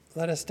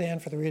Let us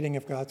stand for the reading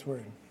of God's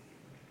Word.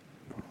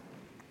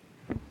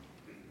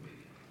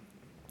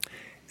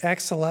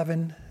 Acts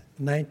 11,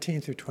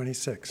 19 through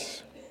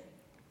 26.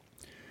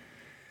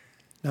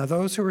 Now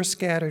those who were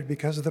scattered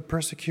because of the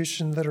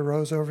persecution that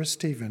arose over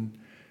Stephen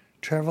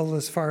traveled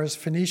as far as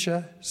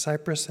Phoenicia,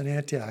 Cyprus, and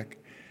Antioch,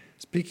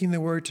 speaking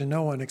the word to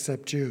no one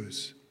except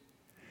Jews.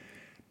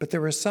 But there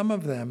were some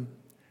of them,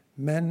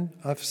 men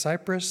of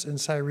Cyprus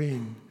and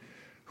Cyrene,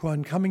 who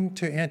on coming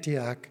to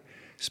Antioch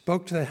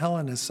spoke to the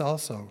Hellenists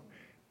also,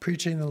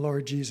 preaching the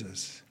Lord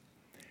Jesus.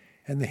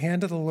 And the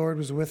hand of the Lord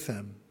was with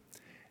them,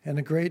 and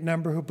a great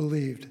number who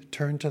believed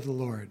turned to the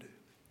Lord.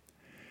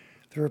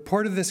 The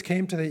report of this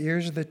came to the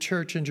ears of the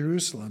church in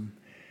Jerusalem,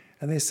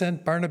 and they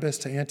sent Barnabas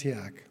to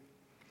Antioch.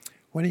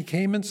 When he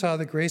came and saw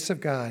the grace of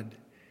God,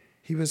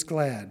 he was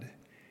glad,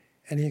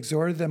 and he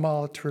exhorted them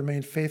all to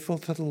remain faithful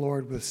to the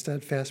Lord with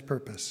steadfast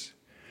purpose.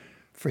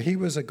 For he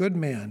was a good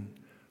man,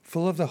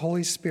 full of the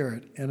Holy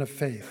Spirit and of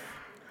faith.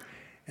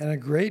 And a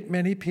great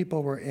many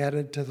people were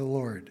added to the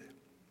Lord.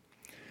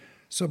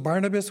 So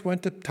Barnabas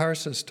went to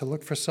Tarsus to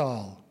look for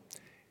Saul,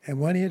 and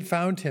when he had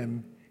found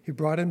him, he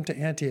brought him to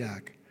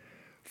Antioch.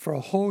 For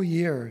a whole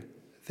year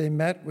they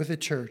met with the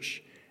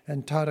church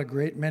and taught a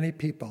great many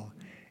people,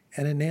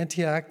 and in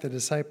Antioch the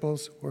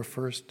disciples were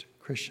first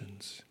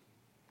Christians.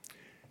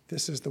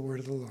 This is the word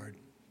of the Lord.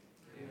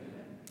 Amen.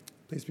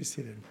 Please be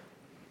seated.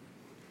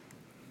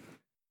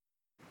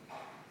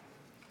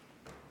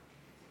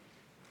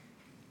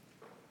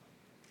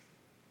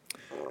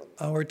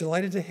 We're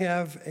delighted to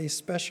have a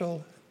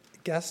special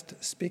guest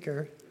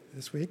speaker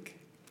this week.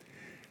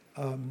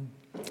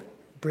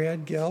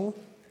 Brad Gill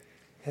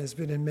has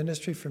been in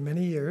ministry for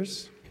many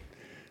years.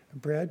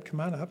 Brad,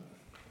 come on up.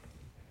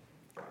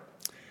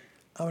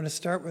 I want to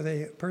start with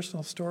a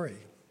personal story.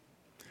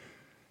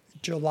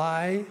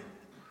 July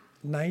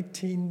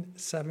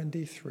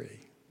 1973.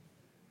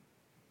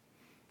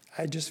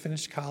 I just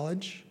finished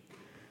college,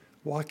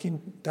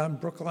 walking down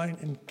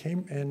Brookline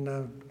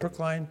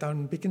Brookline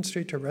down Beacon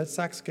Street to a Red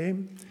Sox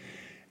game,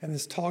 and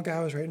this tall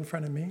guy was right in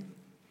front of me,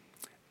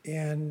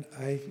 and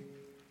I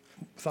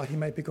thought he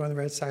might be going to the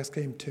Red Sox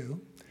game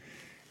too.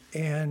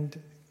 And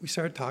we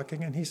started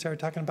talking, and he started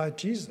talking about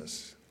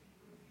Jesus.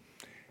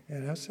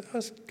 And I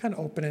was kind of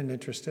open and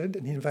interested,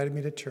 and he invited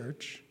me to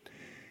church.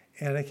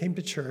 And I came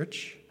to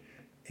church,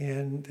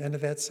 and at the end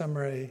of that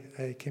summer,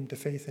 I came to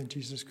faith in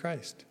Jesus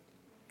Christ.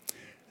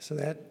 So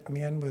that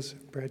man was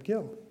Brad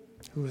Gill,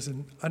 who was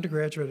an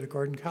undergraduate at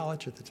Gordon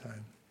College at the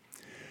time.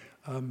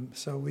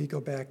 So we go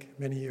back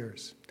many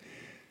years.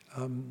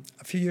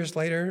 A few years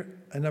later,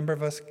 a number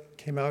of us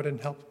came out and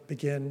helped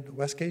begin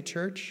Westgate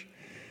Church.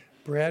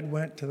 Brad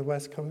went to the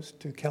West Coast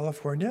to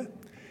California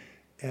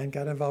and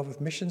got involved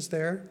with missions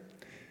there,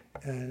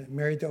 and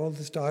married the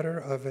oldest daughter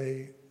of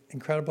an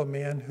incredible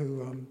man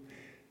who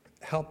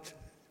helped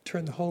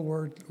turn the whole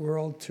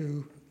world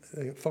to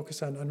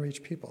focus on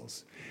unreached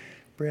peoples.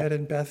 Brad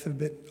and Beth have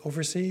been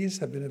overseas,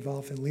 have been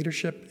involved in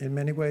leadership in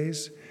many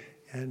ways,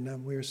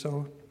 and we are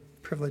so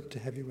privileged to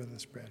have you with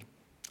us, Brad.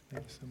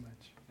 Thank you so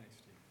much. Thanks,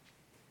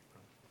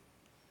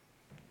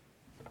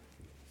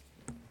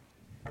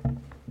 Steve.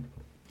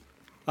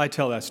 I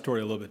tell that story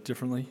a little bit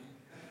differently.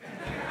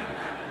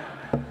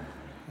 I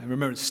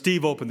remember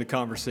Steve opened the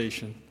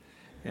conversation,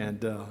 and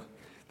the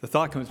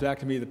thought comes back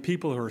to me, the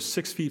people who are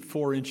 6 feet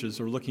 4 inches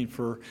are looking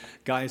for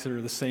guys that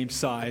are the same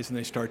size, and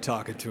they start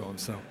talking to them.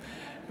 So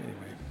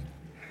anyway.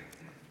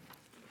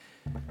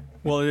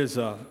 Well, it's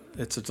a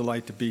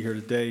delight to be here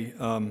today.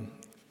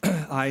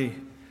 I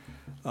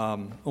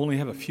only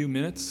have a few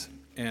minutes,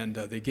 and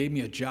they gave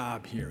me a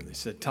job here. They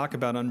said, talk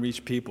about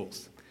unreached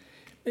peoples.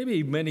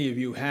 Maybe many of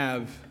you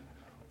have,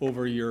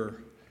 over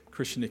your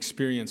Christian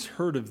experience,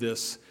 heard of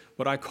this,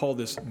 what I call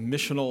this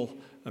missional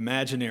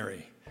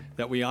imaginary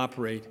that we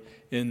operate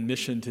in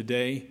mission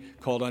today,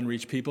 called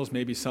Unreached Peoples.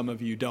 Maybe some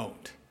of you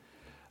don't.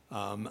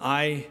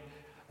 I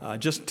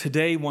just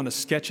today want to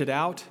sketch it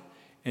out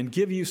and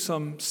give you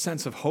some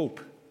sense of hope.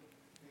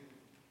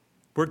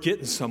 We're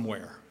getting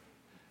somewhere.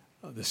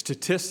 The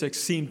statistics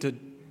seem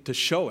to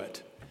show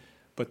it,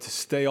 but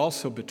they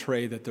also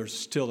betray that there's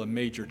still a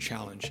major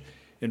challenge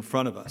in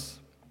front of us.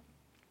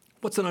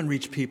 What's an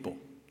unreached people?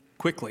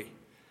 Quickly.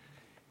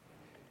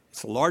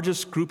 It's the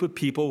largest group of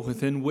people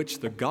within which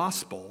the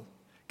gospel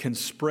can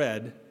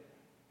spread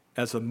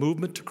as a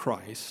movement to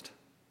Christ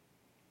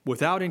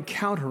without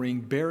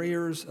encountering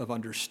barriers of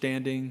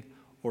understanding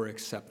or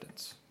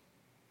acceptance.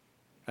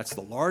 That's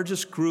the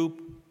largest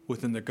group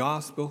within the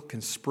gospel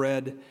can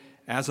spread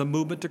as a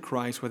movement to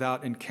Christ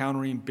without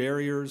encountering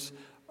barriers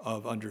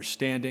of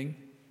understanding,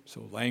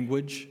 so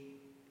language,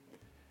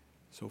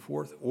 so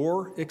forth,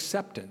 or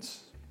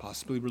acceptance,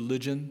 possibly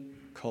religion,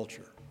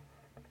 culture.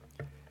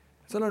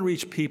 It's an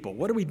unreached people.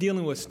 What are we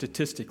dealing with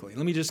statistically?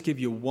 Let me just give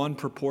you one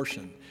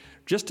proportion.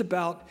 Just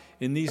about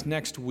in these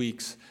next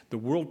weeks, the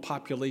world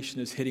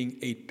population is hitting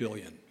 8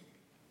 billion.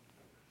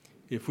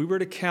 If we were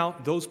to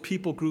count those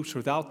people groups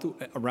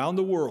around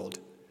the world,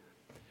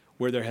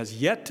 where there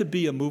has yet to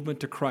be a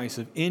movement to Christ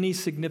of any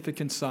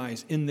significant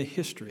size in the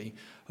history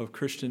of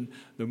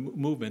the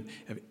movement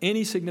of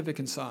any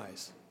significant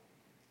size.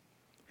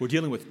 We're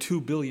dealing with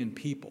 2 billion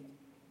people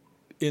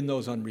in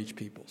those unreached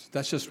peoples.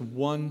 That's just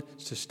one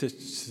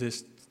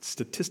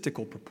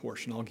statistical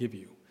proportion I'll give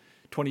you.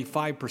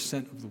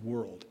 25% of the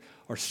world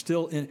are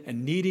still in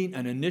and needing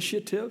an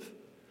initiative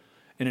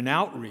and an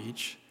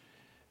outreach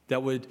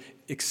that would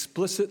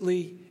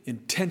explicitly,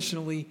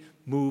 intentionally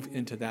move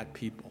into that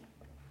people.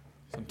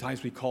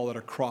 Sometimes we call it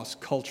a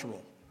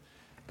cross-cultural,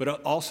 but it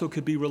also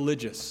could be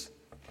religious.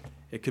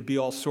 It could be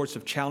all sorts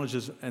of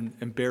challenges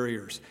and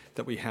barriers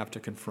that we have to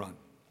confront.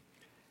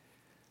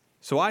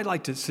 So I'd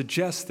like to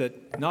suggest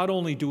that not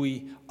only do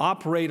we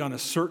operate on a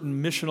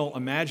certain missional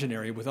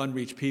imaginary with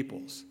unreached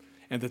peoples,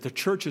 and that the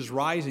church is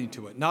rising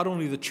to it, not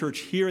only the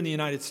church here in the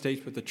United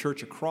States, but the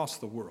church across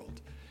the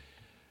world.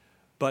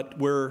 But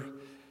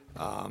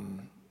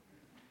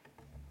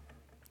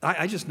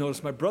I just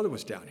noticed my brother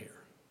was down here.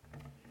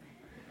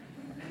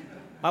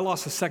 I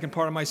lost the second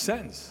part of my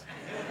sentence.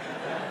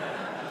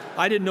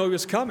 I didn't know he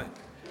was coming.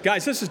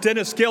 Guys, this is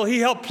Dennis Gill. He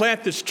helped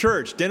plant this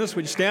church. Dennis,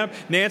 would you stand up?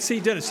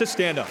 Nancy, Dennis, just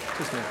stand up.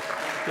 Just stand up.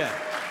 Yeah.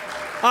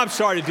 I'm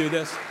sorry to do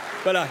this,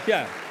 but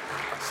yeah,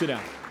 sit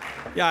down.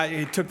 Yeah,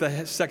 he took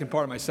the second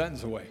part of my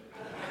sentence away.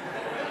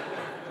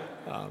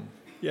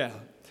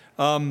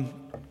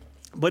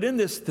 But in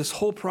this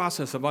whole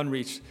process of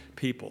unreached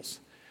peoples,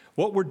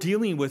 what we're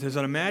dealing with is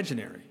an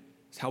imaginary.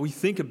 It's how we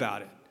think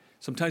about it.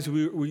 Sometimes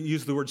we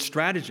use the word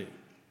strategy.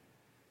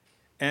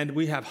 And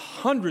we have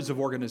hundreds of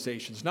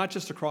organizations, not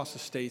just across the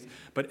states,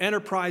 but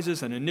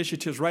enterprises and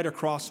initiatives right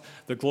across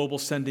the global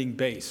sending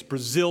base.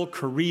 Brazil,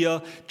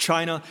 Korea,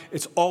 China,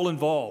 it's all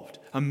involved.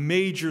 A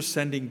major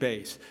sending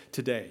base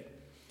today.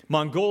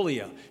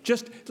 Mongolia,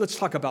 let's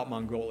talk about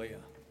Mongolia.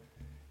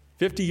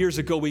 50 years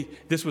ago,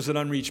 this was an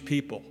unreached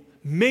people.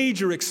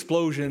 Major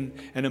explosion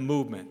and a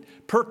movement.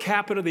 Per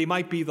capita, they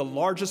might be the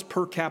largest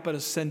per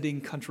capita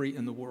sending country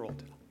in the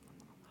world.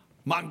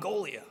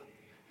 Mongolia.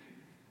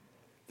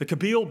 The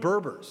Kabyle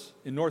Berbers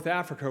in North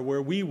Africa,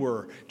 where we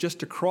were,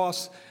 just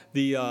across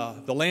the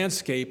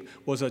landscape,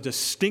 was a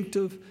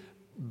distinctive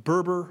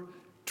Berber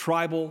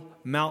tribal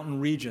mountain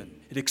region.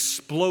 It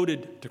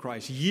exploded to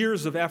Christ.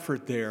 Years of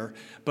effort there,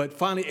 but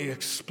finally it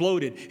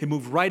exploded. It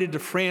moved right into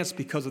France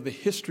because of the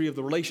history of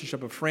the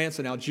relationship of France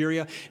and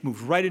Algeria. It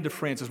moved right into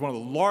France as one of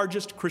the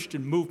largest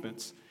Christian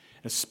movements,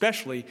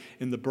 especially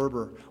in the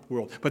Berber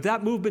world. But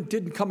that movement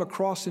didn't come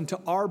across into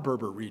our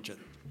Berber region.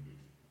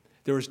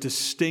 There was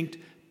distinct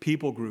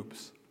people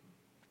groups,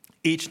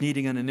 each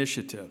needing an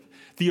initiative.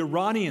 The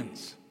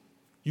Iranians,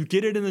 you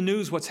get it in the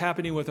news what's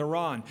happening with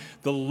Iran,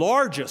 the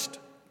largest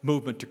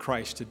movement to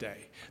Christ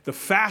today, the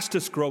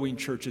fastest growing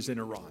churches in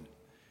Iran.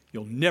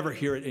 You'll never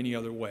hear it any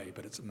other way,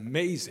 but it's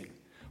amazing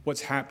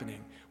what's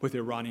happening with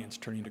Iranians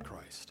turning to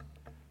Christ.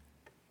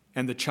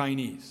 And the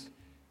Chinese.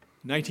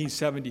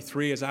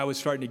 1973, as I was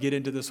starting to get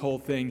into this whole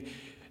thing,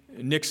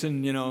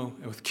 Nixon,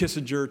 with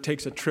Kissinger,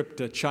 takes a trip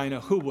to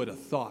China. Who would have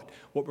thought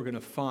what we're going to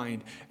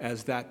find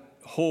as that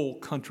whole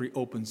country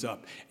opens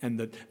up? And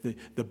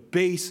the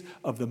base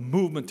of the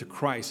movement to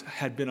Christ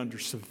had been under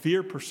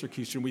severe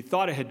persecution. We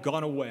thought it had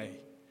gone away.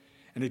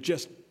 And it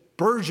just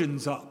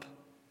burgeons up.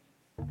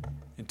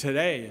 And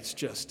today, it's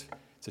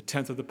a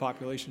tenth of the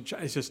population.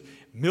 It's just a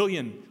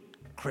million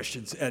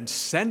Christians and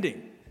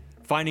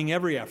finding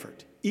every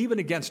effort, even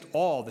against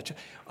all the.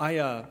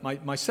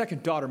 My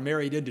second daughter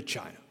married into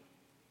China.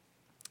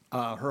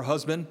 Her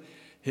husband,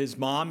 his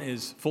mom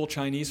is full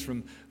Chinese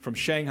from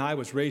Shanghai,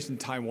 was raised in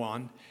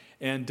Taiwan.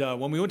 And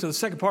when we went to the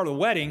second part of the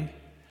wedding,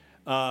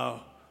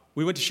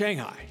 we went to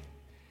Shanghai.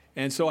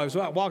 And so I was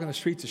walking the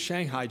streets of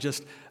Shanghai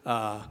just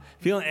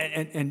feeling,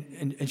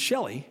 and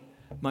Shelley,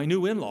 my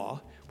new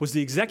in-law, was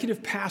the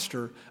executive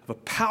pastor of a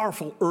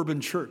powerful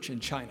urban church in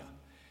China.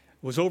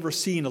 Was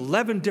overseeing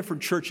 11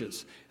 different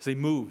churches as they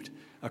moved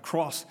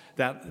across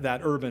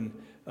that urban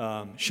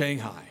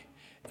Shanghai.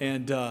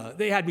 And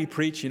they had me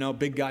preach,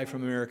 big guy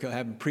from America,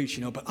 had me preach,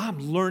 but I'm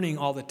learning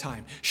all the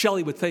time.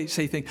 Shelley would say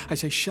things. I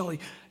say, Shelley,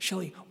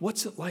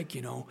 what's it like,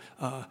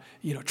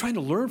 trying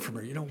to learn from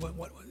her,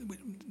 what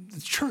the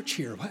church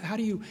here, how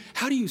do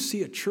you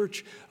see a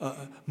church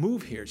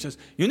move here? It says,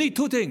 you need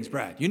two things,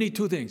 Brad. You need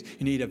two things.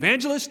 You need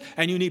evangelist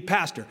and you need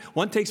pastor.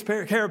 One takes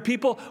care of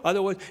people,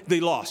 otherwise they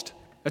lost.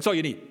 That's all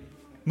you need.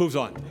 Moves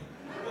on.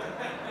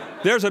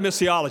 There's a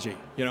missiology,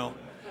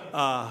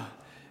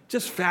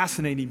 Just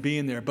fascinating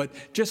being there, but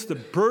just the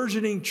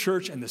burgeoning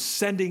church and the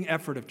sending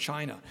effort of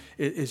China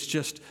is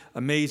just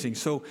amazing.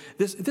 So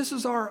this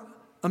is our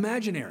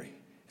imaginary.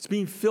 It's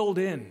being filled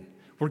in.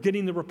 We're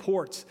getting the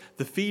reports,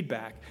 the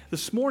feedback.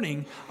 This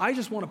morning, I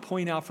just want to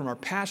point out from our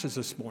passage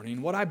this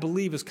morning what I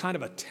believe is kind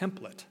of a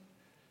template.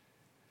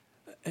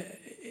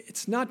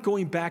 It's not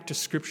going back to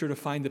Scripture to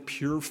find the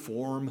pure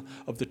form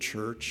of the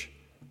church,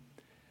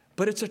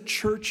 but it's a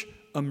church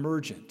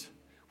emergent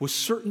with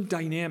certain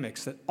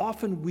dynamics that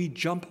often we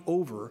jump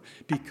over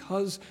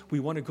because we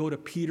want to go to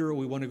Peter or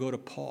we want to go to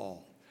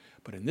Paul.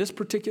 But in this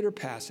particular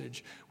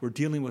passage, we're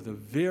dealing with a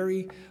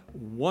very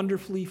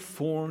wonderfully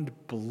formed,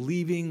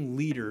 believing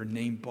leader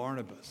named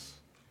Barnabas,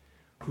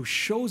 who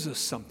shows us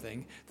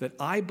something that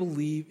I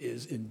believe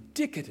is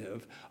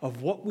indicative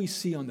of what we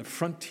see on the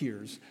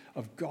frontiers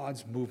of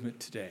God's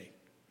movement today.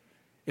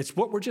 It's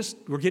what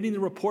we're getting the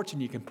reports,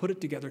 and you can put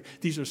it together.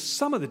 These are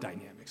some of the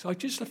dynamics, like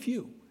just a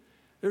few.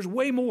 There's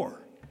way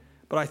more.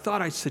 But I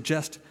thought I'd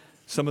suggest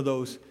some of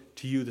those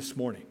to you this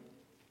morning.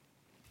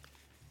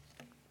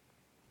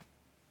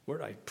 Where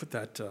did I put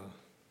that?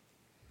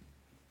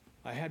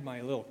 I had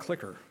my little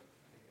clicker.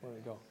 Where did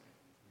it go?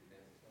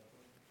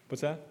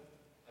 What's that?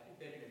 I think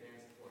they can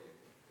advance it for you.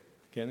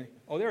 Can they?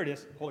 Oh, there it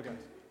is. Hold it, guys.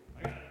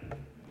 I got it.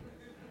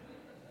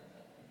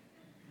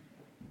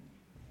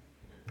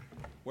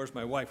 Where's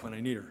my wife when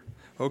I need her?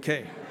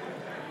 Okay.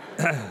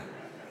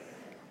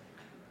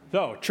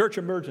 So, church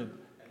emergent.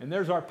 And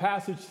there's our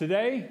passage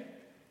today.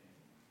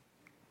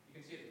 You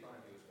can see it in front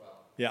of you as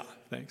well. Yeah,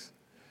 thanks.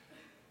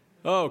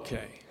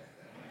 Okay.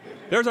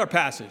 There's our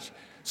passage.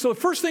 So the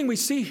first thing we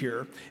see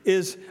here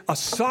is a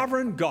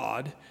sovereign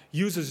God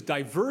uses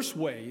diverse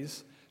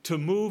ways to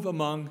move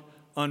among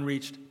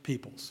unreached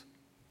peoples.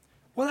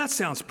 Well, that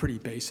sounds pretty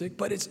basic,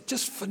 but it's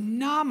just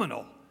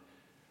phenomenal.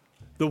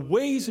 The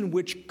ways in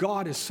which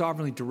God is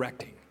sovereignly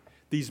directing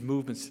these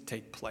movements to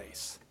take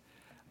place.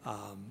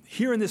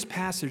 Here in this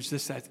passage,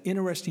 that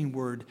interesting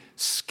word,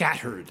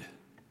 scattered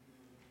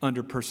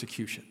under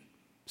persecution.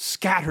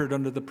 Scattered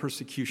under the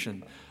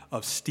persecution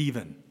of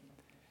Stephen.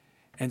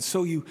 And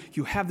so you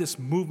have this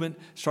movement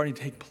starting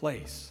to take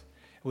place.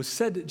 It was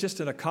said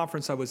just at a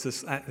conference I was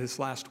this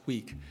last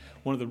week,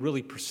 one of the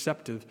really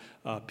perceptive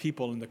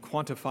people in the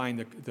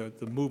quantifying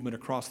the movement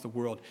across the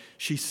world.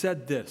 She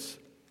said this: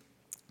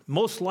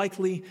 most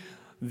likely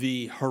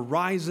the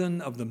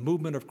horizon of the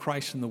movement of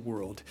Christ in the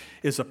world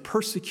is a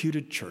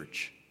persecuted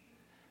church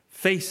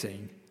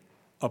facing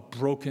a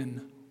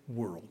broken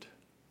world.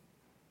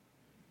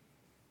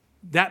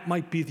 That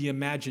might be the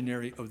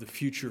imaginary of the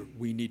future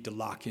we need to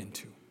lock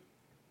into.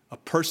 A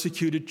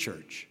persecuted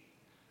church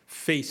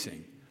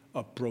facing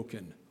a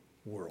broken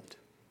world.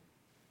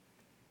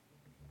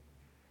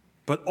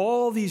 But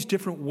all these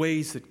different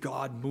ways that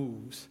God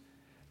moves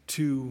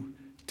to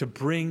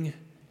bring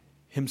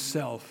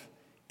himself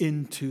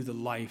into the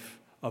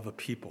life of a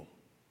people.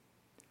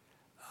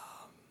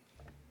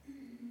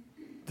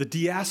 The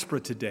diaspora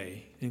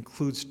today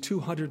includes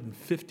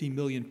 250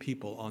 million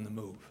people on the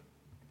move.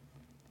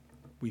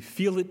 We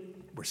feel it,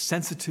 we're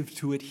sensitive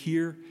to it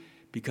here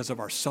because of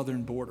our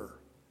southern border.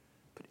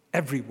 But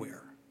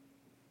everywhere,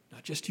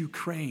 not just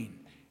Ukraine,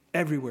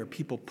 everywhere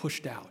people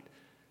pushed out.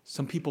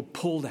 Some people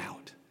pulled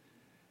out.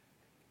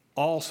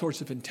 All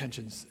sorts of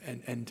intentions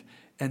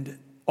and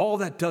all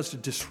that does to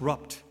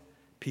disrupt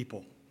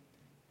people,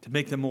 to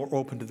make them more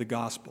open to the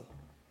gospel.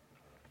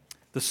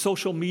 The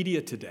social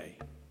media today,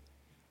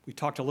 we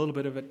talked a little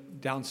bit of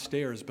it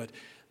downstairs, but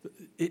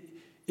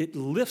it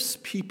lifts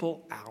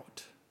people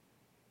out.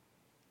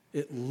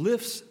 It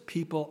lifts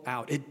people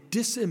out. It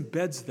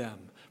disembeds them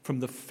from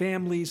the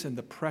families and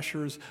the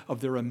pressures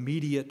of their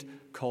immediate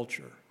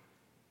culture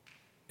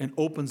and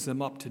opens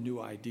them up to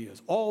new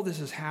ideas. All this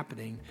is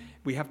happening.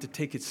 We have to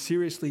take it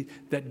seriously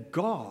that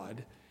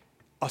God,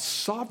 a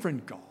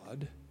sovereign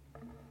God,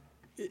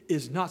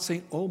 is not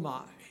saying, oh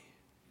my,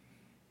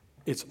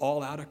 it's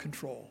all out of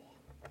control.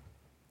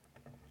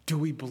 Do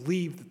we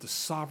believe that the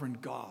sovereign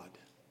God,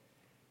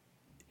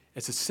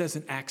 as it says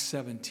in Acts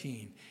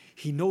 17,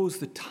 he knows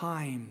the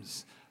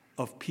times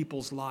of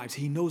people's lives.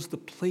 He knows the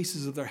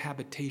places of their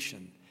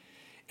habitation.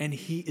 And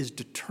he is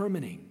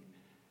determining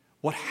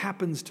what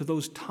happens to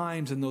those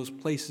times and those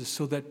places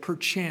so that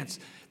perchance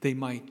they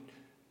might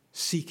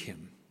seek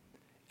him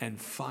and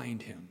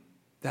find him.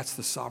 That's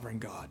the sovereign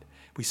God.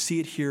 We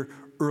see it here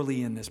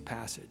early in this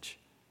passage.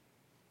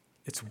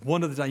 It's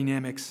one of the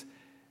dynamics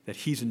that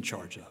he's in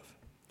charge of.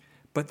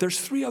 But there's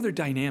three other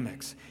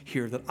dynamics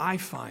here that I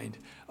find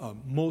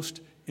most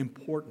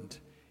important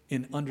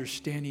in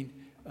understanding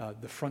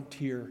the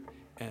frontier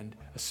and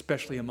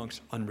especially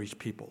amongst unreached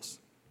peoples.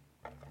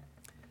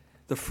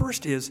 The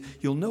first is,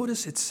 you'll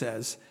notice it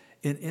says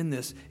in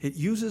this, it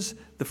uses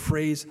the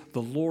phrase,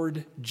 the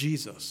Lord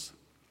Jesus.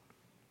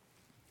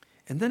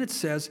 And then it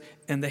says,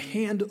 and the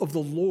hand of the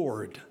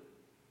Lord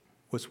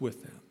was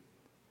with them.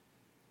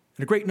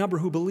 And a great number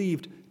who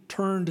believed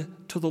turned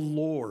to the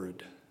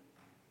Lord.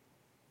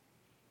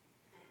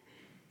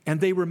 And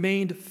they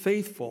remained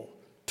faithful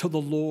to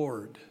the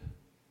Lord.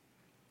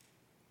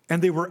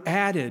 And they were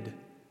added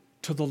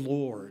to the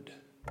Lord.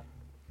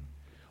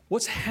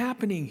 What's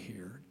happening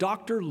here?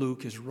 Dr.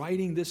 Luke is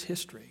writing this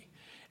history,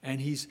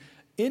 and he's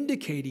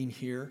indicating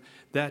here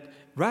that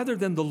rather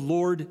than the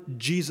Lord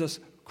Jesus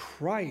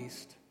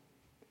Christ,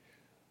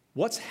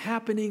 what's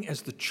happening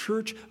as the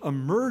church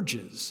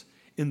emerges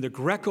in the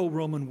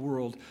Greco-Roman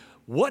world,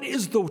 what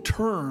is the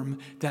term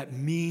that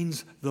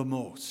means the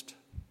most?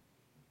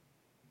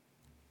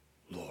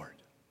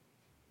 Lord.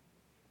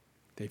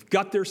 They've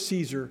got their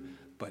Caesar,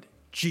 but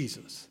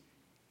Jesus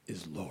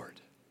is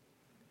Lord.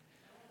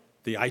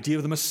 The idea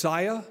of the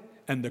Messiah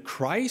and the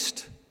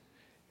Christ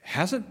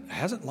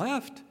hasn't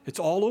left. It's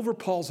all over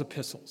Paul's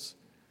epistles.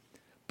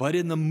 But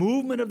in the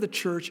movement of the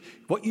church,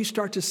 what you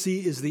start to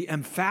see is the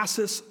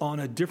emphasis on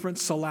a different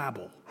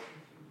syllable.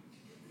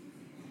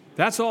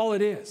 That's all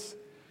it is.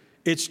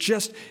 It's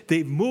just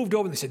they've moved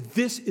over and they said,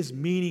 this is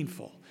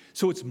meaningful.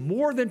 So it's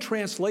more than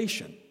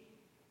translation.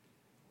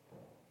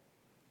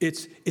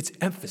 It's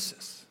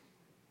emphasis.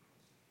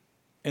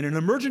 In an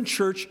emergent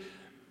church,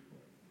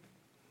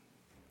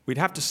 we'd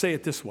have to say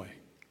it this way.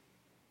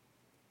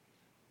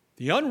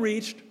 The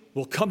unreached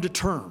will come to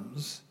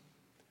terms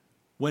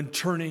when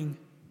turning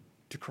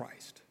to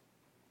Christ.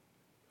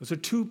 Those are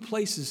two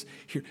places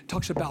here. It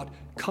talks about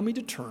coming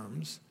to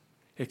terms.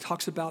 It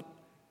talks about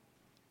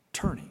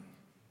turning.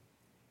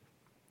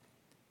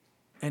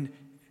 And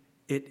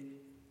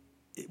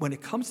when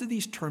it comes to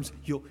these terms,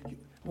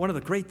 one of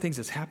the great things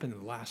that's happened in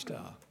the last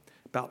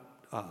about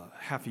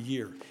half a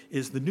year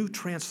is the new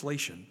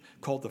translation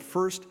called the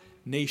First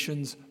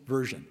Nations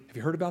Version. Have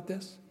you heard about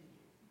this?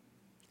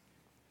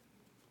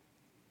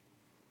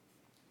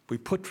 We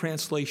put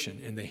translation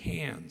in the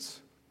hands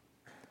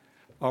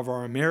of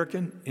our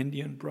American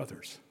Indian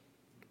brothers.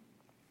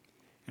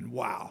 And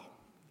wow,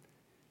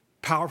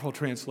 powerful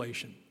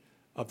translation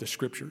of the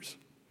scriptures.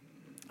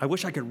 I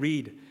wish I could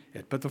read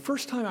it, but the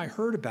first time I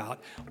heard about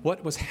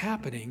what was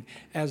happening,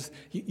 as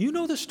you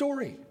know the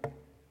story.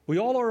 We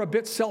all are a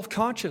bit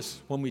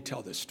self-conscious when we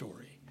tell this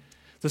story.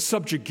 The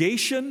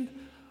subjugation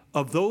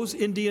of those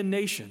Indian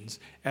nations,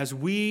 as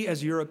we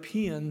as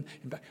European,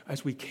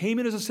 as we came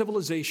in as a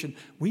civilization,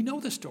 we know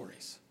the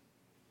stories.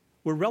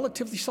 We're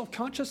relatively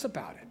self-conscious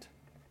about it.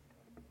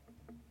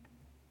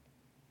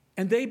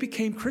 And they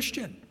became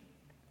Christian.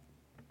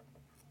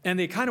 And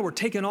they kind of were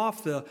taken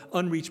off the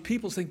unreached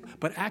peoples thing,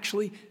 but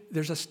actually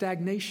there's a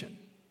stagnation.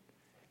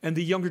 And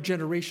the younger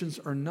generations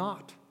are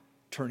not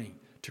turning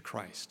to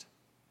Christ.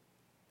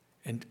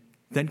 And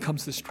then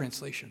comes this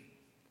translation.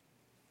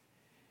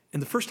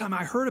 And the first time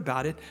I heard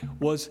about it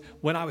was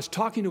when I was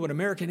talking to an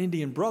American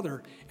Indian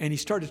brother, and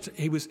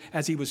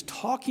as he was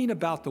talking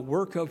about the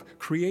work of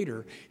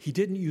Creator, he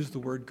didn't use the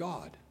word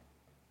God.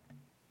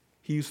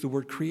 He used the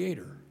word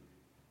Creator.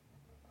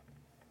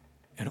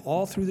 And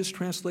all through this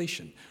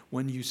translation,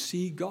 when you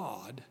see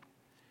God,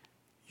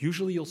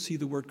 usually you'll see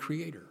the word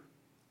Creator.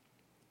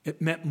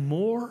 It meant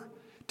more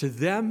to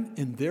them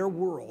in their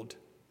world,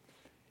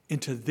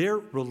 into their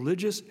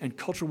religious and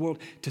cultural world,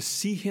 to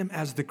see Him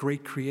as the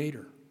great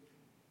Creator.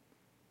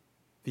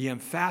 The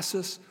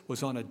emphasis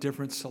was on a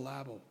different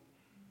syllable.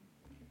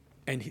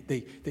 And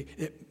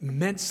it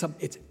meant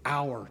it's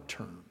our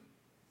term.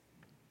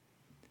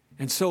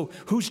 And so,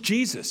 who's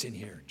Jesus in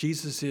here?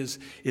 Jesus is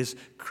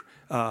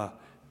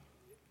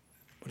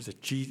what is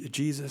it?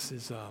 Jesus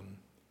is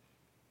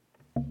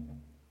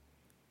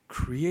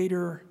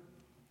Creator.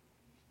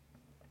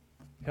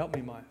 Help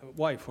me, my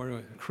wife.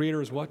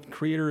 Creator is what?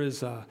 Creator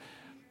is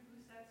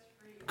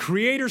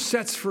Creator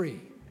sets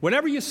free.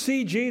 Whenever you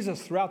see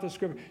Jesus throughout the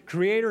scripture,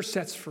 Creator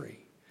sets free.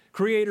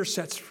 Creator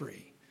sets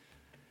free.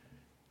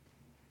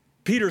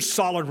 Peter's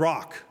solid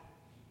rock.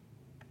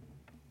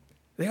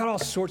 They got all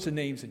sorts of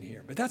names in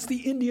here, but that's the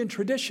Indian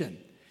tradition.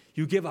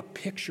 You give a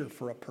picture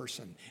for a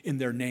person in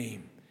their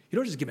name. You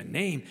don't just give a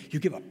name, you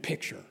give a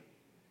picture,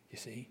 you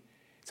see.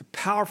 It's a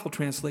powerful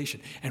translation.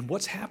 And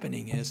what's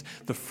happening is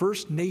the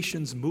First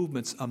Nations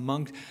movements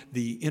among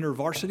the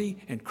InterVarsity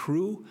and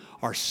Cru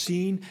are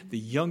seeing the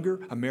younger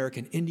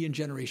American Indian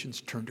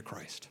generations turn to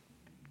Christ.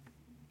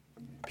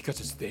 Because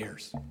it's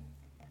theirs.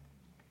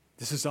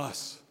 This is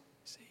us,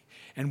 see.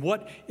 And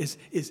what is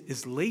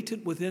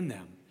latent within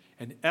them,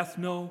 an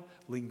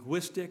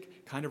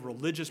ethno-linguistic kind of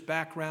religious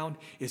background,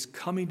 is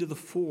coming to the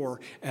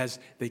fore as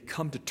they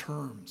come to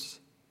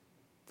terms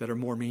that are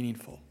more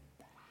meaningful.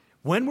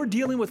 When we're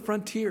dealing with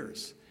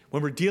frontiers,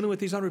 when we're dealing with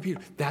these unreached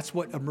people, that's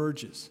what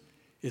emerges,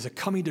 is a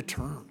coming to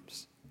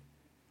terms.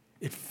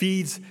 It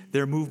feeds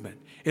their movement.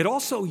 It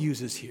also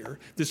uses here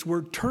this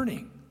word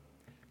turning.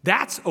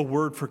 That's a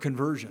word for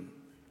conversion.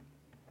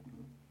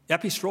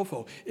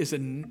 Epistropho is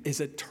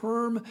a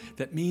term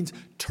that means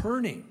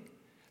turning,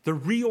 the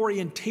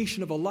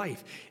reorientation of a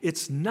life.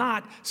 It's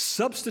not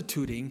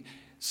substituting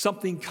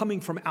something coming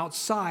from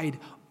outside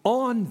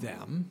on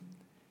them.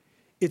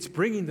 It's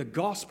bringing the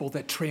gospel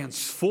that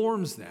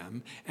transforms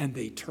them, and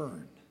they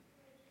turn.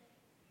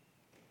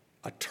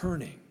 A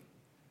turning,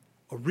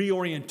 a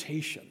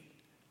reorientation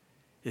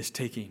is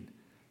taking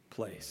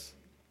place.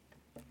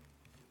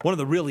 One of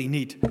the really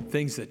neat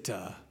things that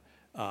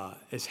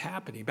is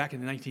happening, back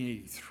in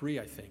 1983,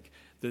 I think,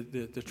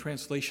 the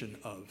translation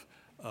of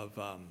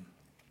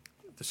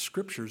the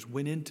scriptures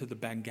went into the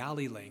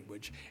Bengali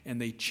language,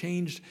 and they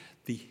changed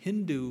the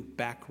Hindu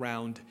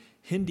background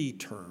Hindi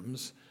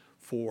terms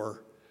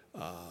for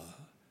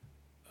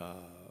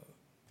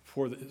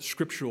the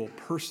scriptural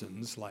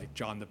persons like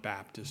John the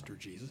Baptist or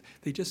Jesus.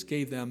 They just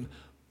gave them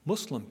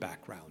Muslim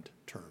background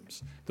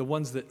terms, the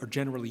ones that are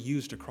generally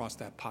used across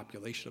that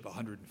population of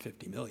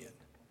 150 million.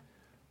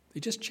 They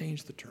just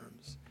changed the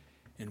terms.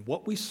 And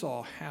what we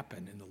saw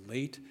happen in the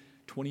late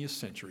 20th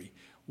century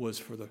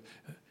was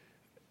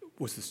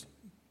this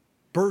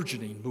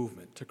burgeoning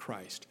movement to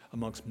Christ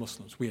amongst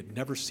Muslims. We had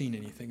never seen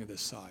anything of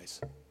this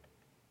size.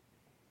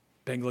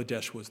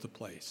 Bangladesh was the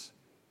place.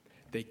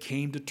 They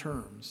came to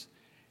terms,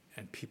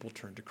 and people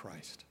turned to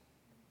Christ.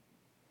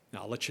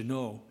 Now, I'll let you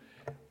know,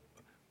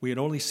 we had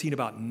only seen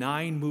about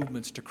 9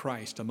 movements to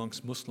Christ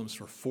amongst Muslims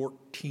for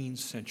 14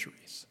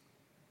 centuries.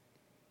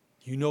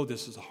 You know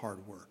this is a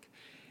hard work.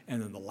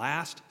 And in the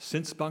last,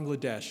 since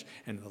Bangladesh,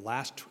 and in the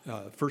last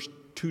first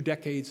 2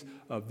 decades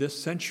of this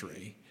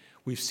century,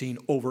 we've seen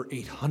over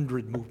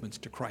 800 movements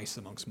to Christ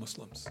amongst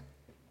Muslims.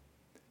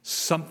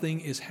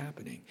 Something is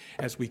happening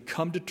as we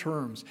come to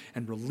terms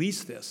and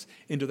release this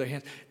into their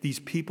hands. These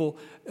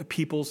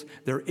peoples,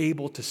 they're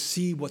able to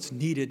see what's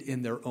needed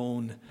in their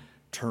own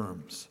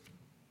terms.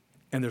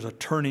 And there's a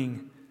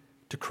turning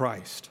to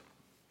Christ.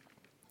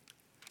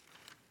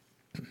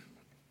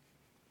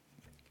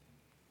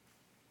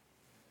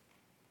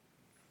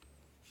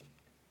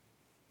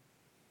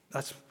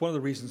 That's one of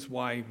the reasons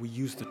why we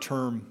use the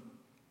term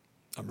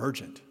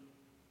emergent.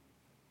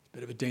 It's a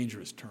bit of a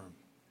dangerous term.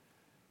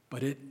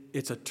 But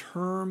it's a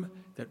term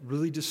that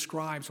really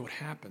describes what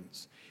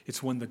happens.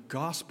 It's when the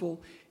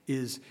gospel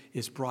is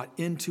brought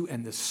into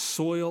and the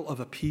soil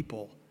of a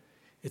people,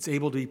 it's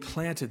able to be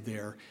planted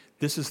there.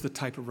 This is the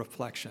type of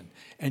reflection.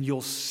 And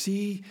you'll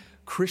see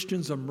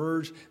Christians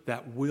emerge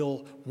that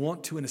will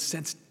want to, in a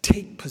sense,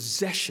 take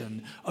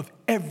possession of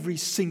every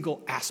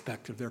single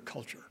aspect of their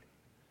culture.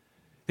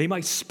 They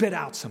might spit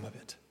out some of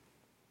it,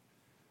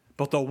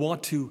 but they'll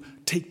want to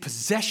take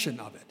possession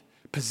of it.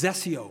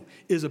 Possessio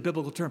is a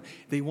biblical term.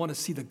 They want to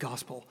see the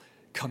gospel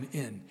come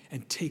in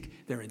and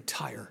take their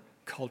entire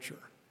culture.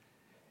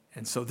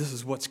 And so this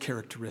is what's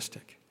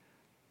characteristic.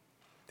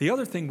 The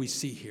other thing we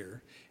see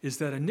here is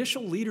that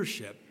initial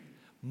leadership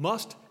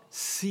must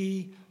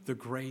see the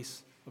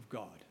grace of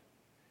God.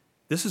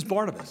 This is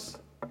Barnabas.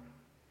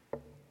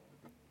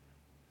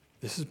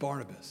 This is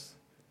Barnabas,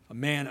 a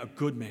man, a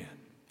good man,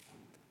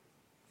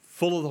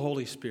 full of the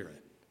Holy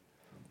Spirit,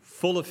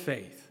 full of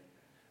faith.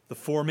 The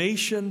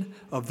formation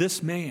of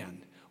this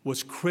man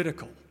was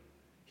critical.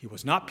 He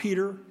was not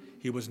Peter.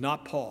 He was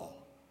not Paul.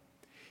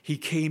 He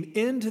came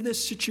into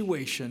this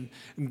situation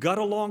and got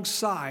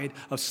alongside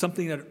of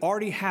something that had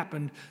already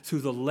happened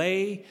through the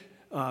lay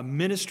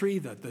ministry,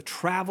 the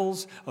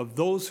travels of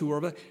those who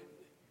were.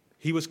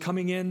 He was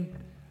coming in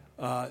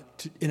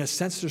a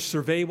sense, to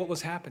survey what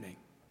was happening.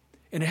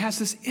 And it has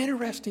this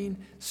interesting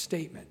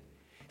statement.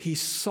 He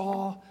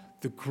saw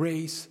the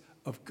grace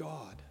of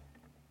God.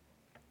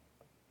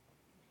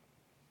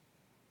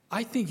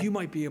 I think you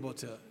might be able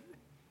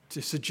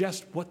to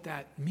suggest what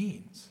that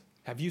means.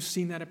 Have you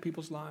seen that in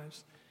people's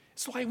lives?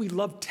 It's why we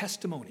love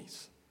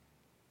testimonies.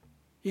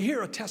 You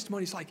hear a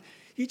testimony, it's like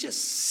you just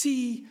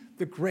see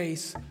the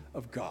grace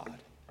of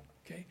God.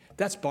 Okay?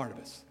 That's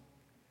Barnabas.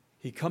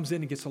 He comes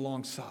in and gets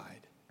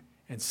alongside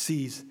and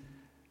sees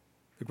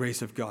the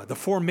grace of God. The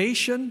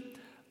formation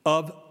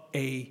of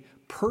a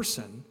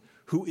person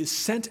who is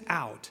sent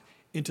out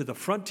into the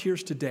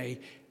frontiers today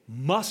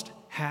must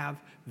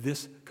have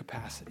this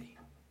capacity.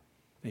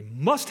 They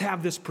must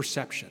have this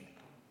perception.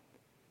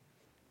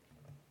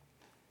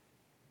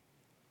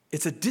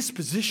 It's a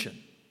disposition.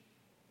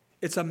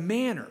 It's a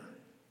manner.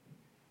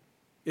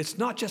 It's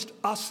not just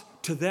us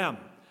to them,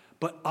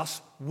 but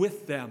us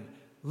with them,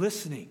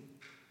 listening,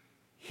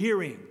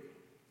 hearing,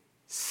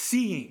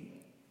 seeing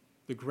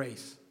the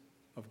grace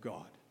of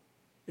God.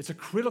 It's a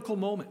critical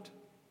moment.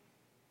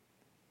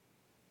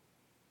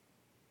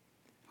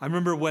 I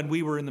remember when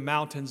we were in the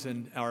mountains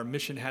and our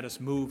mission had us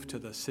move to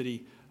the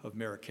city of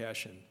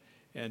Marrakesh,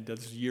 and this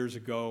was years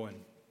ago, and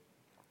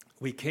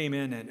we came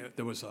in, and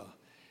there was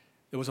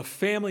a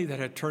family that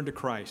had turned to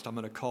Christ. I'm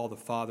going to call the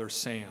father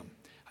Sam.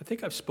 I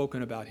think I've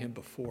spoken about him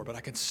before, but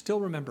I can still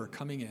remember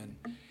coming in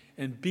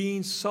and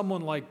being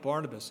someone like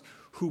Barnabas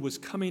who was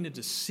coming in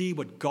to see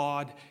what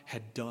God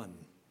had done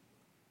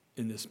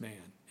in this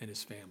man and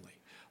his family.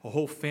 A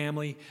whole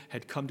family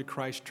had come to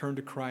Christ, turned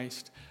to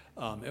Christ.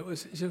 It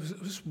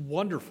was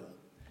wonderful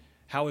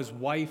how his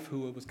wife,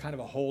 who was kind of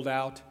a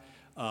holdout,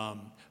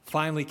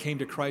 finally came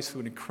to Christ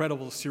through an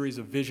incredible series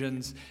of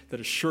visions that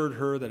assured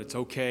her that it's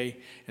okay.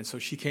 And so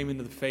she came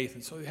into the faith.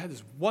 And so they had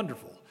this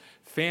wonderful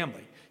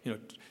family.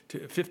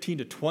 15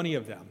 to 20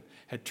 of them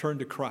had turned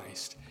to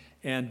Christ.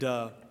 And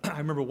I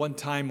remember one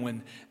time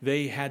when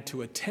they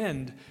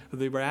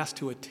were asked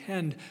to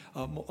attend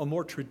a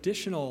more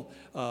traditional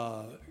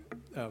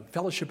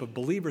fellowship of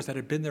believers that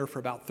had been there for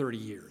about 30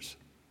 years.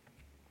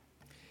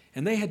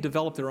 And they had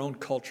developed their own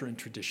culture and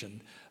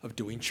tradition of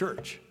doing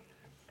church.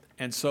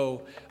 And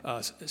so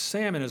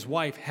Sam and his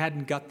wife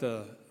hadn't got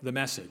the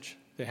message.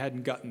 They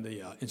hadn't gotten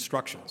the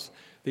instructions.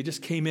 They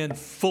just came in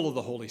full of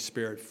the Holy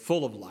Spirit,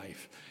 full of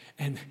life.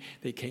 And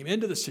they came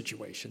into the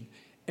situation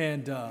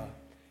and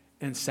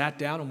sat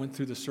down and went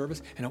through the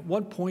service. And at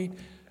one point,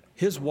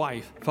 his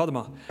wife,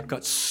 Fatima,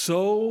 got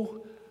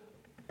so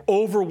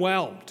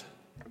overwhelmed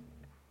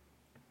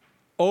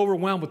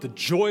with the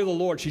joy of the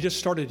Lord, she just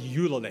started to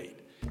ululate.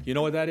 You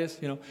know what that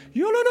is? No.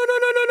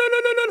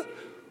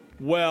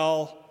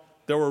 Well,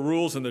 there were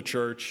rules in the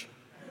church,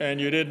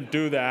 and you didn't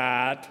do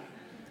that.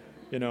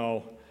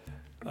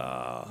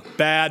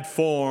 bad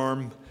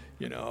form,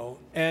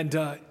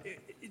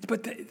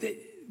 but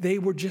they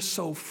were just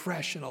so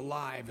fresh and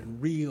alive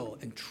and real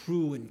and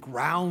true and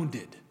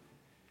grounded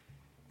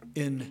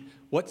in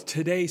what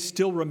today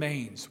still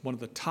remains one of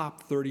the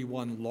top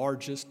 31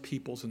 largest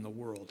peoples in the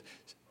world,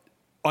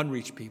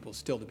 unreached people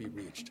still to be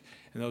reached,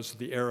 and those are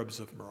the Arabs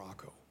of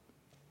Morocco.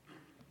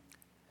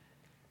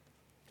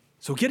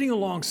 So getting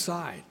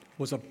alongside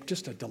was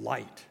just a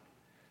delight,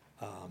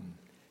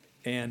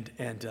 and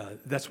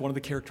that's one of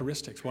the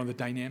characteristics, one of the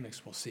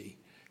dynamics we'll see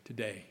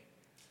today.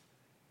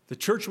 The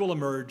church will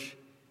emerge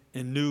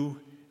in new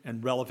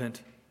and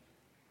relevant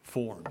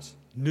forms,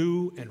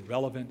 new and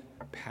relevant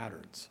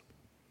patterns.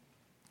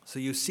 So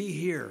you see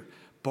here,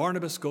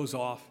 Barnabas goes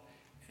off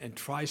and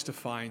tries to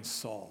find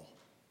Saul.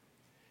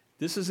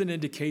 This is an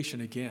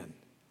indication, again,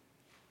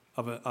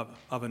 of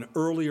an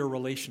earlier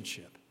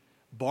relationship.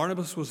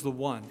 Barnabas was the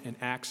one in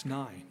Acts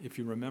 9, if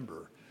you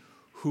remember,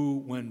 who,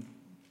 when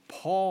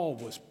Paul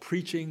was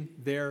preaching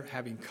there,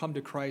 having come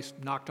to Christ,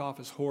 knocked off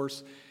his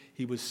horse,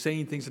 he was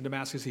saying things in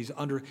Damascus,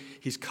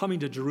 he's coming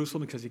to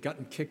Jerusalem because he'd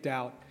gotten kicked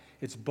out.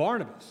 It's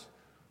Barnabas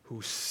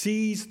who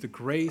sees the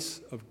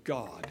grace of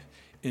God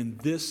in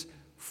this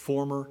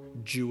former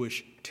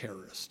Jewish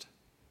terrorist.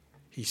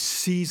 He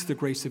sees the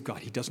grace of God.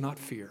 He does not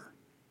fear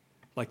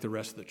like the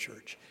rest of the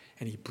church.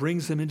 And he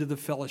brings them into the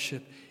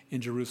fellowship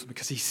in Jerusalem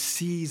because he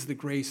sees the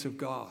grace of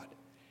God.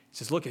 He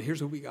says, look,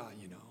 here's what we got,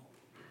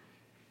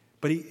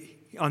 But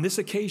on this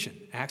occasion,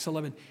 Acts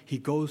 11, he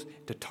goes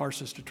to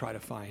Tarsus to try to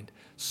find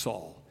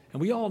Saul.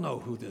 And we all know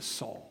who this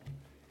Saul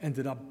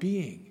ended up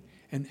being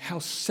and how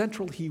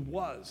central he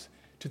was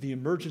to the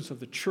emergence of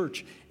the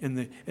church in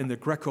the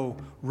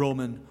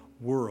Greco-Roman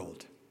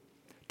world.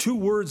 Two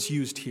words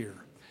used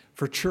here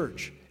for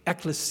church,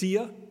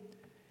 ecclesia,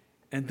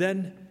 and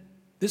then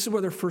this is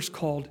where they're first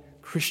called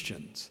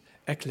Christians.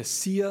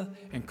 Ecclesia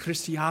and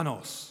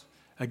Christianos.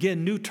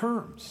 Again, new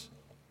terms.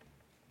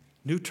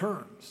 New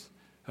terms.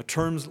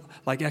 Terms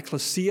like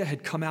ecclesia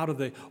had come out of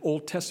the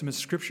Old Testament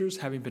scriptures,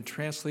 having been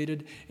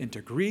translated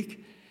into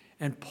Greek.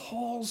 And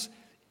Paul's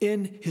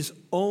in his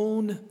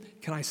own,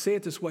 can I say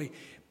it this way?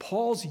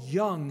 Paul's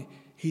young,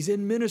 he's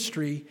in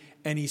ministry,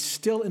 and he's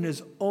still in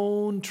his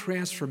own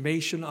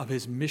transformation of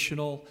his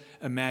missional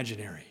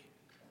imaginary.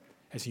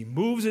 As he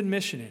moves in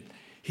mission,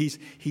 he's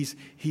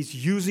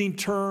using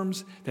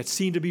terms that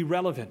seem to be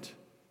relevant.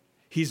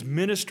 He's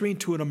ministering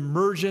to an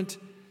emergent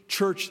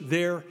church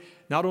there,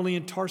 not only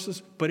in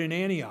Tarsus, but in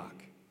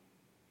Antioch.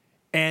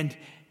 And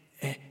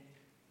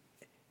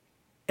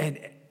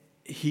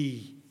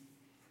he,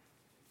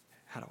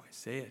 how do I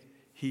say it?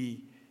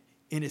 He,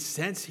 in a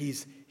sense,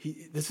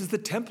 this is the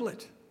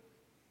template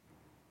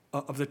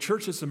of the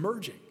church that's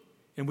emerging.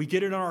 And we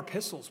get it in our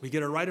epistles. We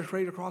get it right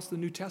across the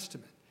New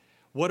Testament.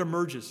 What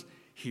emerges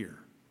here?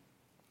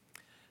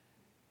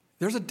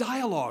 There's a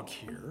dialogue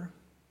here.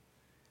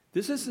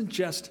 This isn't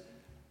just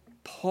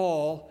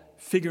Paul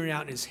figuring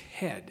out in his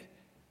head,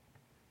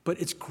 but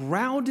it's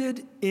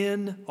grounded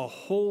in a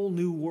whole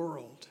new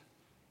world.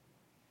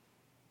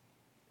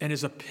 And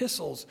his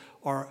epistles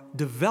are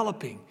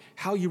developing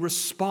how you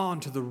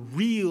respond to the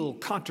real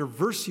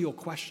controversial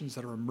questions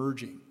that are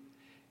emerging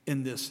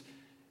in this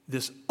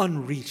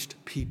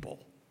unreached people.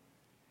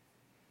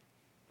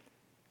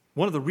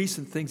 One of the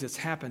recent things that's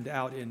happened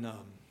out in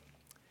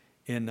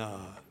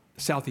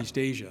Southeast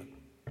Asia,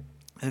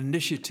 an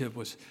initiative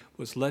was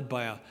led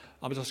by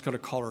I'm just going to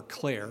call her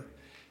Claire.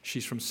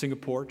 She's from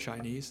Singapore,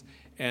 Chinese.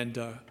 And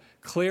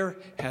Claire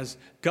has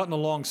gotten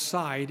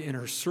alongside, in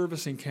her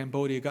service in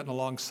Cambodia, gotten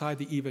alongside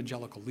the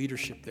evangelical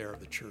leadership there of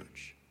the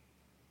church.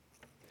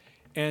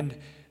 And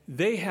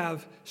they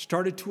have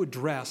started to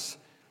address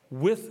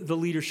with the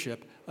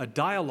leadership a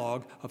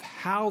dialogue of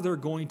how they're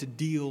going to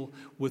deal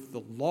with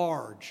the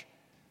large,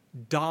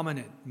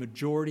 dominant,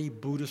 majority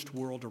Buddhist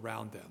world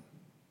around them.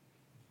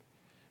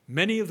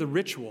 Many of the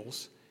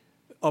rituals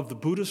of the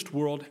Buddhist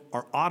world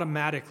are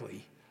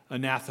automatically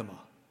anathema.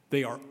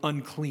 They are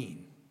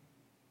unclean.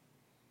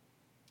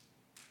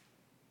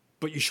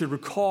 But you should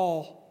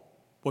recall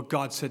what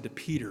God said to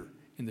Peter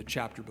in the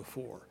chapter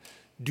before.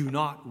 Do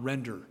not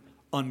render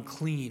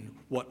unclean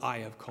what I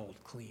have called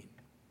clean.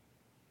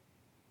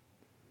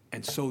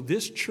 And so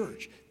this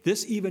church,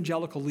 this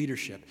evangelical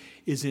leadership,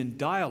 is in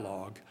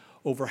dialogue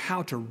over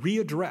how to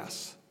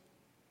readdress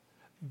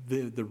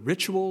the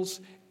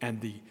rituals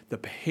and the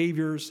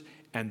behaviors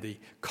and the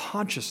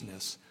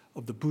consciousness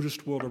of the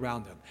Buddhist world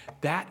around them.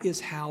 That is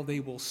how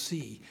they will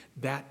see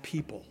that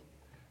people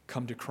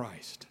come to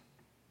Christ.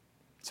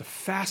 It's a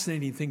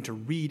fascinating thing to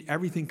read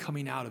everything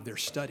coming out of their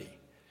study.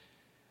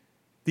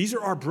 These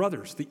are our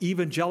brothers, the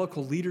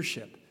evangelical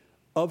leadership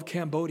of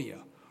Cambodia,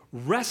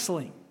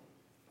 wrestling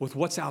with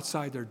what's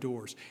outside their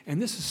doors. And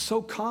this is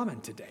so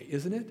common today,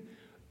 isn't it?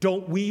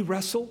 Don't we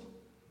wrestle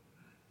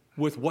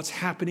with what's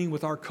happening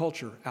with our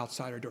culture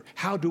outside our door?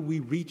 How do we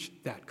reach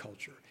that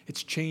culture?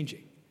 It's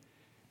changing.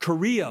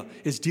 Korea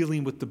is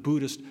dealing with the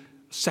Buddhist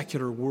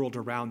secular world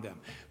around them.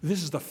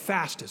 This is the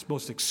fastest,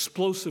 most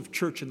explosive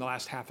church in the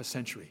last half a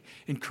century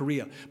in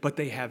Korea, but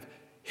they have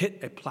hit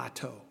a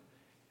plateau.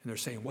 And they're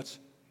saying,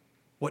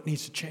 what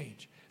needs to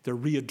change? They're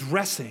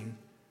readdressing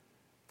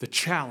the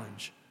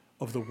challenge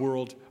of the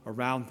world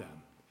around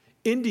them.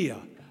 India,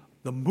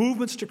 the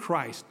movements to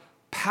Christ,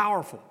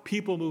 powerful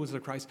people movements to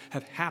Christ,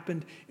 have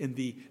happened in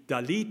the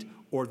Dalit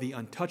or the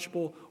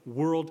untouchable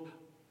world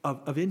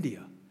of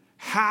India.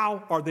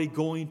 How are they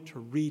going to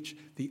reach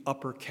the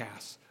upper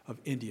castes of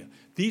India?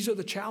 These are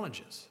the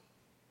challenges.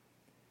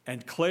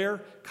 And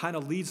Claire kind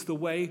of leads the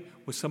way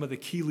with some of the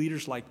key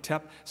leaders like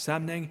Tep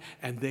Samneng,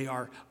 and they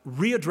are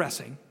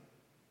readdressing,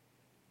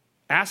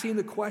 asking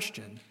the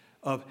question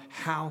of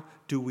how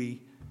do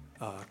we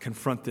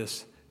confront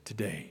this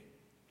today.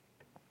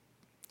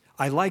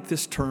 I like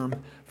this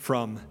term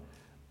from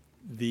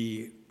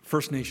the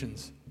First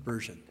Nations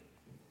version,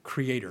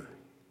 creator.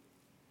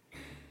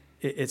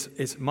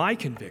 It's my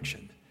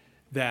conviction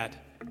that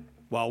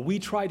while we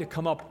try to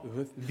come up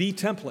with the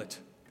template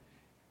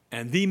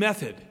and the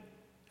method,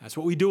 that's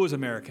what we do as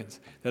Americans,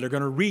 that are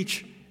going to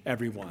reach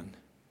everyone,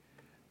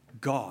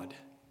 God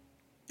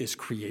is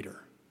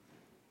creator.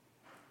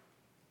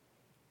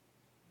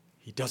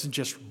 He doesn't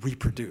just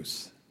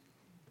reproduce.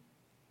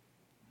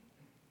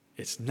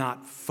 It's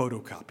not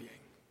photocopying.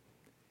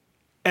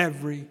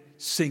 Every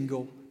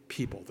single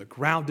people, the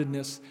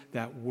groundedness,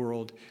 that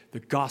world, the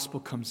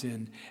gospel comes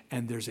in,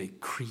 and there's a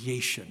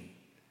creation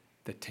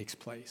that takes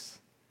place.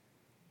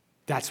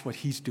 That's what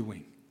he's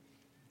doing.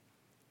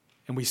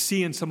 And we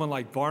see in someone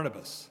like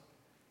Barnabas,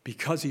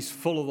 because he's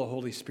full of the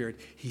Holy Spirit,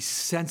 he's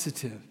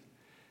sensitive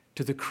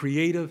to the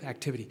creative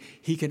activity.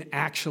 He can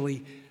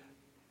actually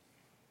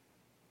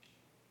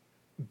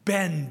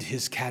bend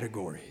his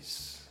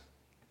categories.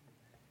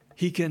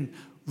 He can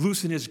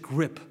loosen his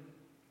grip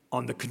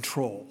on the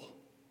control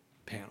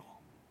panel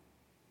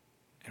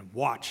and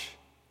watch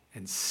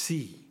and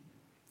see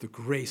the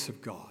grace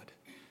of God.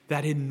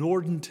 That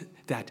inordinate,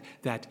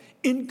 that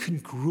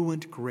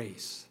incongruent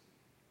grace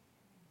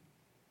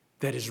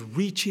that is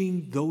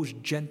reaching those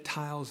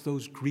Gentiles,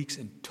 those Greeks,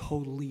 in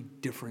totally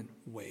different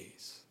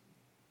ways.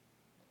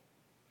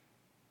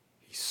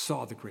 He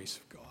saw the grace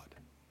of God,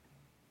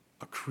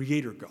 a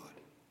creator God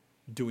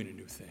doing a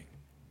new thing.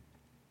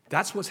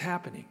 That's what's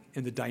happening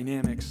in the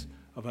dynamics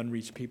of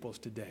unreached peoples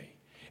today.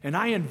 And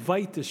I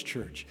invite this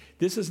church.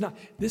 This is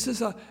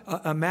a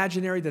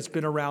imaginary that's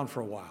been around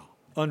for a while,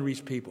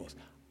 unreached peoples.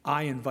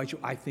 I invite you.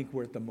 I think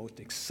we're at the most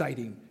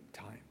exciting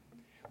time.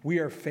 We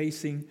are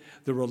facing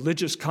the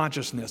religious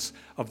consciousness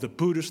of the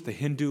Buddhist, the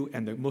Hindu,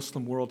 and the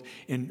Muslim world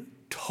in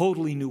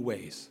totally new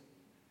ways.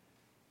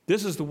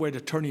 This is the way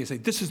to turn and say,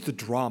 this is the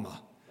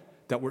drama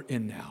that we're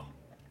in now.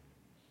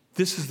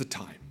 This is the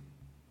time.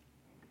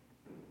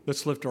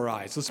 Let's lift our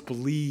eyes. Let's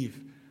believe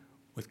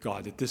with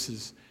God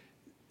that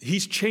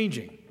He's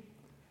changing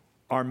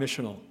our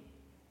missional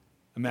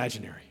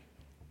imaginary.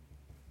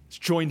 Let's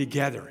join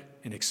together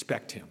and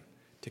expect Him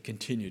to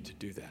continue to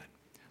do that.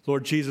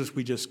 Lord Jesus,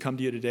 we just come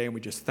to you today and we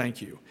just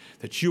thank you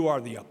that you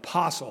are the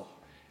apostle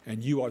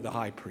and you are the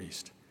high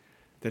priest,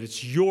 that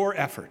it's your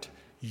effort,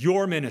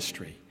 your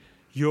ministry,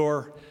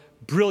 your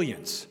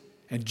brilliance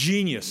and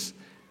genius,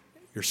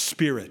 your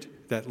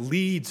spirit that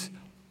leads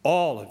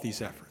all of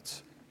these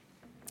efforts.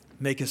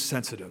 Make us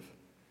sensitive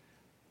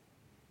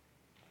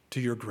to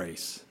your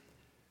grace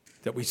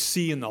that we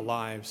see in the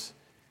lives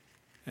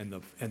and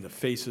the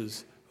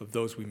faces of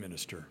those we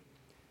minister.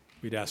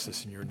 We'd ask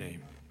this in your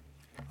name.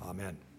 Amen.